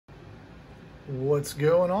What's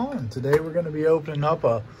going on? Today we're going to be opening up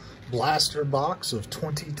a blaster box of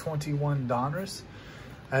 2021 Donruss.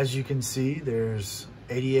 As you can see, there's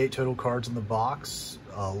 88 total cards in the box,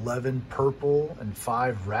 11 purple and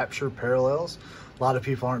 5 Rapture parallels. A lot of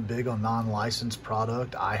people aren't big on non-licensed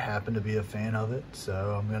product. I happen to be a fan of it,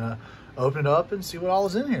 so I'm going to open it up and see what all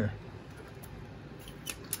is in here.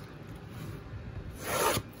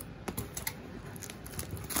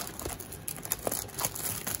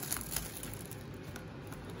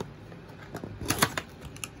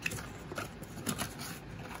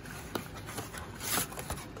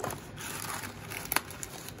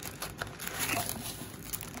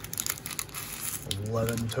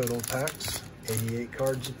 $11 total packs, 88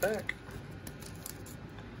 cards a pack.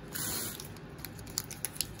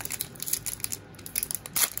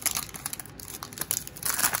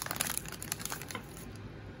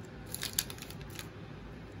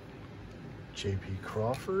 J.P.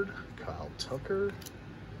 Crawford, Kyle Tucker,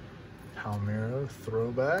 Palmeiro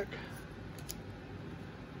throwback,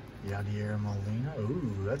 Yadier Molina.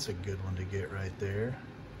 Ooh, that's a good one to get right there.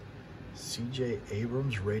 C.J.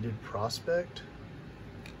 Abrams rated prospect.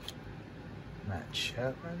 Matt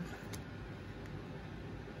Chapman,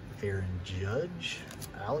 Aaron Judge,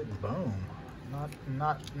 Alec Bohm.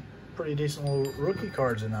 Not pretty decent little rookie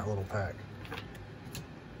cards in that little pack.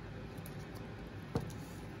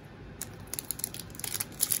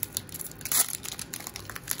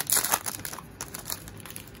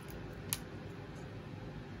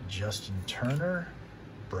 Justin Turner,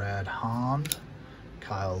 Brad Hond,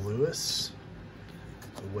 Kyle Lewis,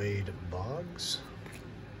 Wade Boggs,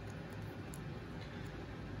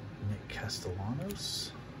 Nick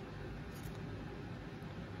Castellanos,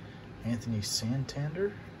 Anthony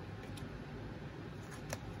Santander,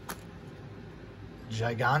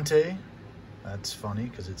 Gigante, that's funny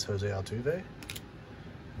because it's Jose Altuve,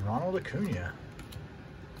 and Ronald Acuna.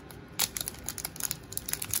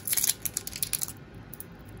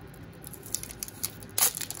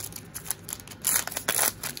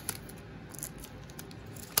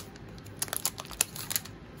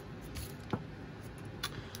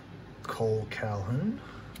 Cole Calhoun,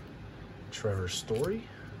 Trevor Story,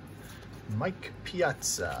 Mike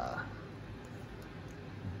Piazza,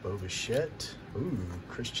 Bo Bichette, ooh,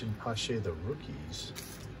 Christian Pache, the rookies,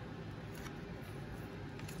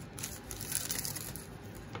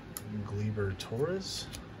 Gleyber Torres,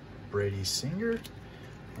 Brady Singer,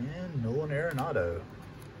 and Nolan Arenado.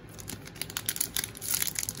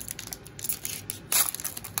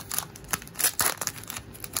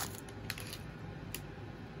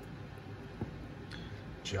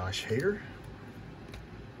 Josh Hader,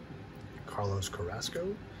 Carlos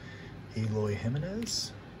Carrasco, Eloy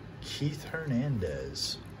Jimenez, Keith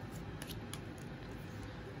Hernandez,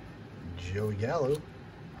 Joey Gallo,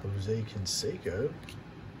 Jose Canseco,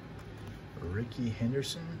 Ricky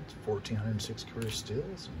Henderson, 1,406 career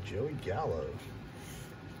steals, and Joey Gallo.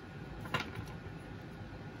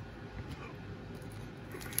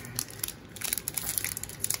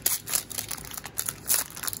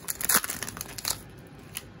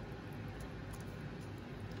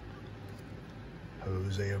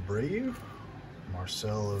 Jose Abreu,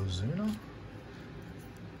 Marcell Ozuna,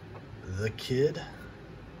 The Kid,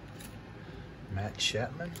 Matt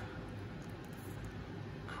Chapman,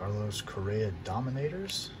 Carlos Correa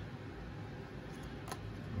Dominators,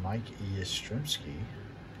 Mike Yastrzemski,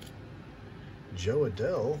 Joe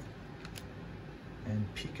Adell,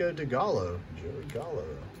 and Pico de Gallo, Joey Gallo.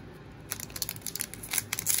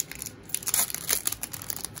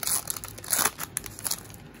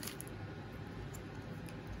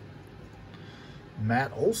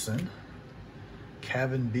 Matt Olson,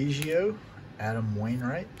 Kevin Biggio, Adam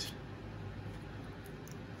Wainwright,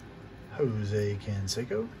 Jose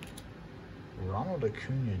Canseco, Ronald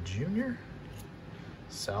Acuna Jr.,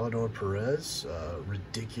 Salvador Perez,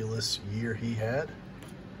 ridiculous year he had,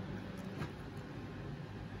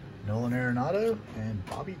 Nolan Arenado, and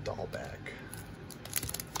Bobby Dahlback.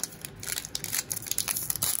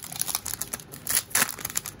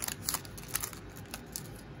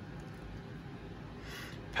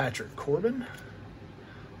 Patrick Corbin,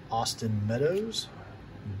 Austin Meadows,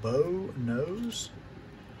 Bo Nose,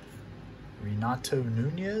 Renato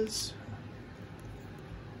Nunez,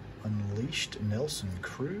 Unleashed Nelson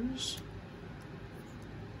Cruz,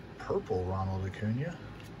 Purple Ronald Acuna,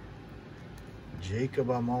 Jacob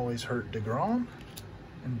I'm Always Hurt DeGrom,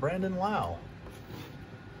 and Brandon Lau.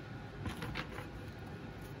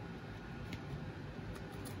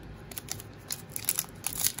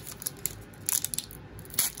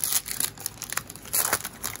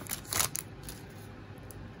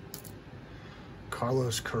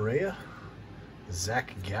 Carlos Correa,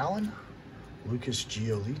 Zach Gallen, Lucas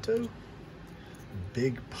Giolito,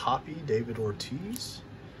 Big Poppy David Ortiz,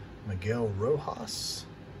 Miguel Rojas,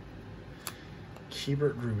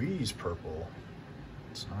 Keibert Ruiz purple.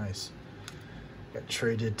 It's nice. Got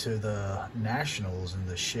traded to the Nationals in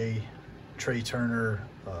the Trey Turner,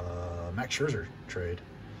 Max Scherzer trade.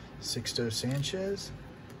 Sixto Sanchez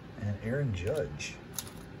and Aaron Judge.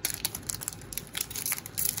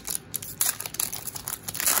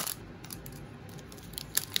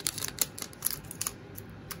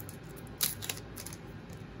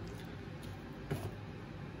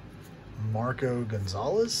 Marco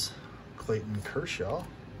Gonzalez, Clayton Kershaw,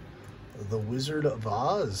 the Wizard of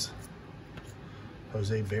Oz,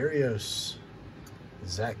 Jose Barrios,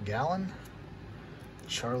 Zach Gallen,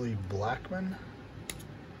 Charlie Blackmon,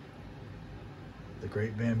 the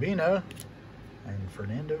Great Bambino, and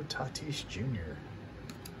Fernando Tatis Jr.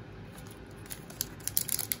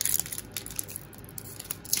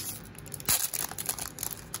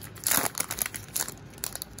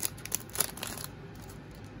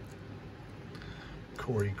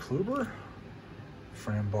 Corey Kluber,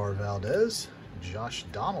 Framber Valdez, Josh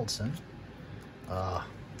Donaldson. I'm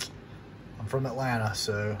from Atlanta,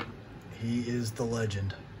 so he is the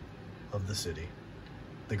legend of the city.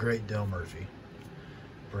 The great Dale Murphy.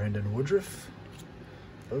 Brandon Woodruff,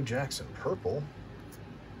 Bo Jackson purple,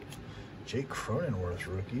 Jake Cronenworth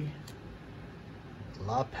rookie,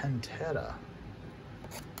 La Pantera.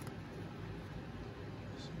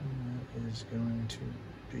 So that is going to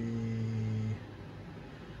be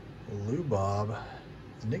Lou Bob,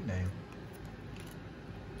 his nickname.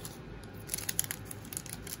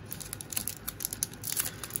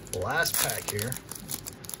 Last pack here.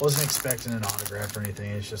 Wasn't expecting an autograph or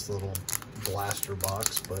anything. It's just a little blaster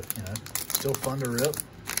box, but you know, still fun to rip.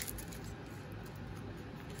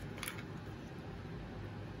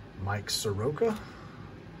 Mike Soroka,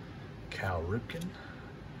 Cal Ripken,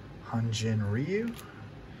 Hyun-Jin Ryu,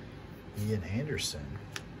 Ian Anderson.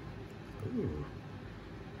 Ooh,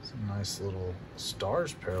 some nice little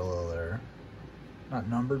stars parallel there. Not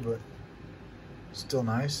numbered, but still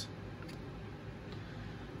nice.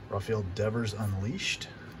 Rafael Devers Unleashed,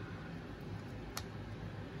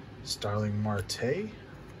 Starling Marte,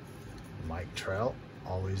 Mike Trout,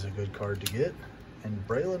 always a good card to get, and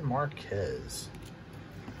Braylon Marquez.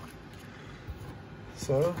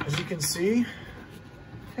 So, as you can see,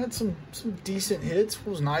 had some decent hits. It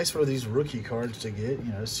was nice for these rookie cards to get,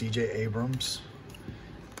 you know, CJ Abrams,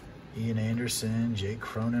 Ian Anderson, Jake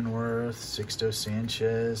Cronenworth, Sixto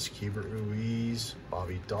Sanchez, Keibert Ruiz,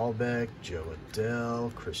 Bobby Dahlbeck, Joe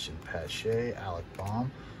Adell, Christian Pache, Alec Baum.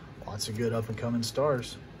 Lots of good up-and-coming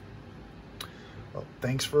stars. Well,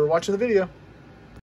 thanks for watching the video.